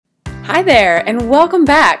Hi there, and welcome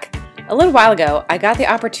back. A little while ago, I got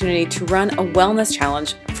the opportunity to run a wellness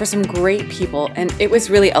challenge for some great people, and it was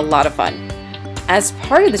really a lot of fun. As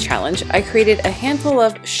part of the challenge, I created a handful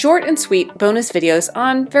of short and sweet bonus videos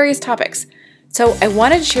on various topics. So I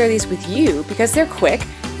wanted to share these with you because they're quick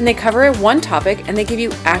and they cover one topic and they give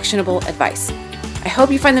you actionable advice. I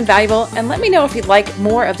hope you find them valuable, and let me know if you'd like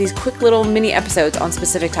more of these quick little mini episodes on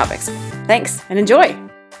specific topics. Thanks, and enjoy!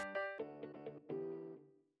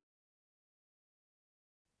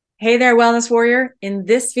 Hey there, Wellness Warrior. In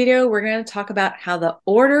this video, we're going to talk about how the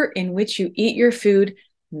order in which you eat your food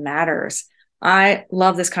matters. I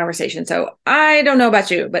love this conversation. So I don't know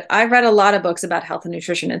about you, but I've read a lot of books about health and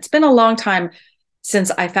nutrition. It's been a long time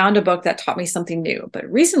since I found a book that taught me something new.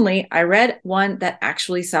 But recently, I read one that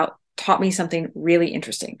actually taught me something really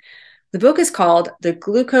interesting. The book is called The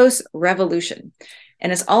Glucose Revolution,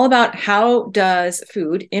 and it's all about how does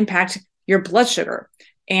food impact your blood sugar.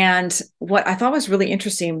 And what I thought was really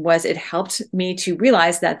interesting was it helped me to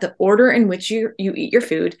realize that the order in which you eat your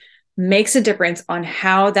food makes a difference on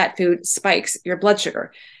how that food spikes your blood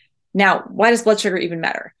sugar. Now, why does blood sugar even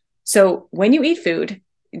matter? So when you eat food,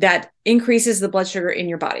 that increases the blood sugar in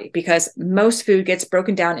your body because most food gets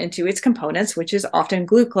broken down into its components, which is often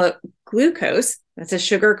glucose, that's a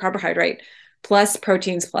sugar carbohydrate, plus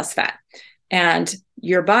proteins plus fat. And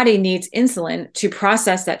your body needs insulin to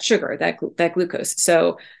process that sugar, that glucose.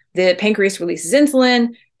 So the pancreas releases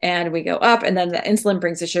insulin and we go up, and then the insulin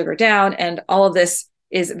brings the sugar down. And all of this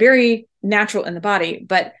is very natural in the body.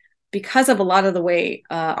 But because of a lot of the way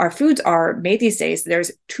our foods are made these days,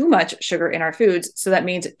 there's too much sugar in our foods. So that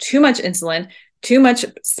means too much insulin, too much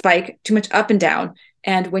spike, too much up and down.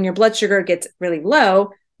 And when your blood sugar gets really low,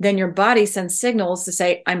 then your body sends signals to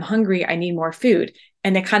say, I'm hungry, I need more food.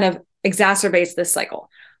 And it kind of exacerbates this cycle.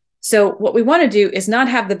 So what we want to do is not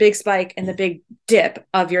have the big spike and the big dip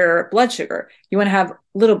of your blood sugar. You want to have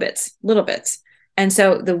little bits. And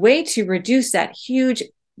so the way to reduce that huge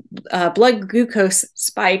blood glucose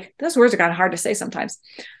spike, those words are kind of hard to say sometimes.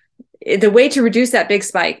 The way to reduce that big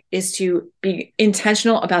spike is to be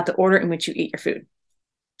intentional about the order in which you eat your food.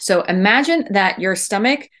 So imagine that your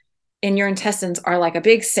stomach and your intestines are like a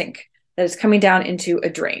big sink that is coming down into a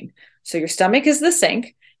drain. So your stomach is the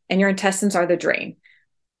sink and your intestines are the drain.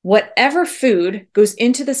 Whatever food goes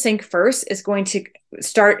into the sink first is going to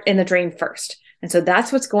start in the drain first. And so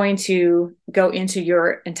that's what's going to go into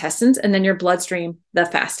your intestines and then your bloodstream the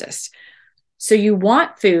fastest. So you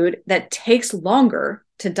want food that takes longer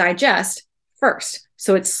to digest first.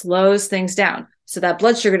 So it slows things down so that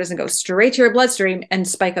blood sugar doesn't go straight to your bloodstream and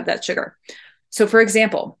spike up that sugar. So for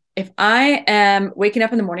example, if I am waking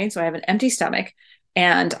up in the morning, so I have an empty stomach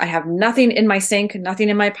and I have nothing in my sink, nothing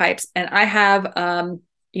in my pipes, and I have a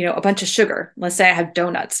bunch of sugar. Let's say I have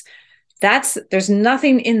donuts. There's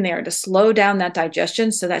nothing in there to slow down that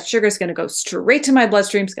digestion. So that sugar is going to go straight to my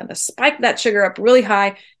bloodstream. It's going to spike that sugar up really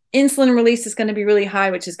high. Insulin release is going to be really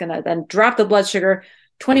high, which is going to then drop the blood sugar.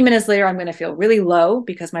 20 minutes later, I'm going to feel really low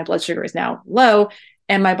because my blood sugar is now low.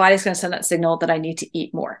 And my body's going to send that signal that I need to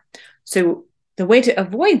eat more. So the way to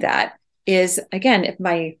avoid that is, again, if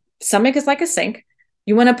my stomach is like a sink,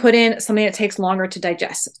 you want to put in something that takes longer to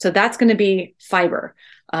digest. So that's going to be fiber,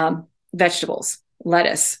 vegetables,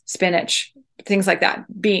 lettuce, spinach, things like that,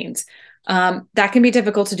 beans. That can be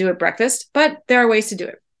difficult to do at breakfast, but there are ways to do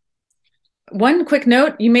it. One quick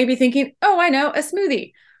note, you may be thinking, oh, I know, a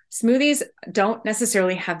smoothie. Smoothies don't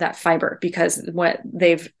necessarily have that fiber because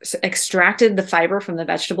they've extracted the fiber from the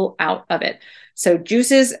vegetable out of it. So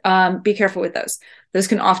juices, be careful with those. Those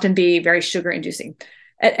can often be very sugar inducing.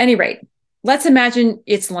 At any rate, let's imagine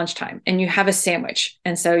it's lunchtime and you have a sandwich.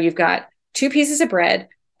 And so you've got 2 pieces of bread,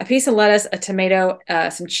 a piece of lettuce, a tomato,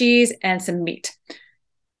 some cheese, and some meat.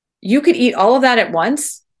 You could eat all of that at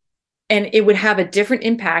once and it would have a different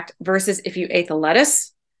impact versus if you ate the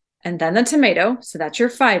lettuce and then the tomato, so that's your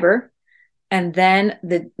fiber, and then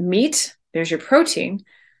the meat, there's your protein,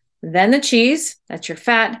 then the cheese, that's your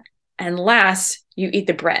fat, and last, you eat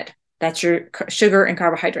the bread, that's your sugar and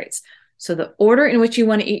carbohydrates. So the order in which you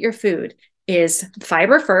want to eat your food is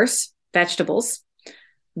fiber first, vegetables,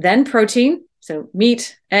 then protein, so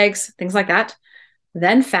meat, eggs, things like that,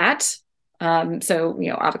 then fat,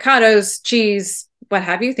 avocados, cheese, what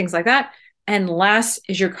have you, things like that. And last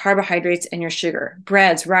is your carbohydrates and your sugar,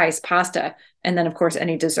 breads, rice, pasta, and then of course,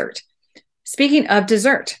 any dessert. Speaking of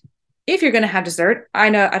dessert, if you're going to have dessert, I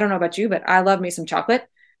don't know about you, but I love me some chocolate.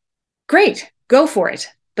 Great, go for it.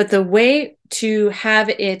 But the way to have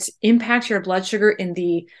it impact your blood sugar in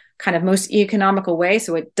the kind of most economical way,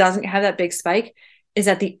 so it doesn't have that big spike, is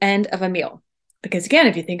at the end of a meal. Because again,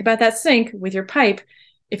 if you think about that sink with your pipe,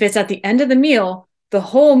 if it's at the end of the meal, the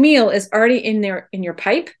whole meal is already in there in your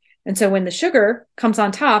pipe. And so when the sugar comes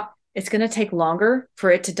on top, it's going to take longer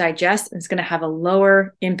for it to digest, and it's going to have a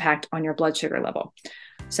lower impact on your blood sugar level.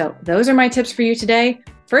 So those are my tips for you today.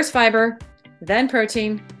 First fiber, then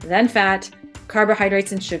protein, then fat,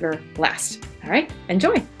 carbohydrates and sugar last. All right,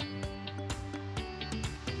 enjoy.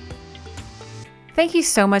 Thank you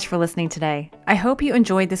so much for listening today. I hope you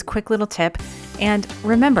enjoyed this quick little tip. And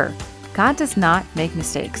remember, God does not make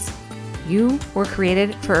mistakes. You were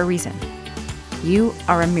created for a reason. You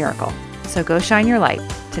are a miracle. So go shine your light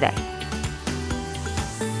today.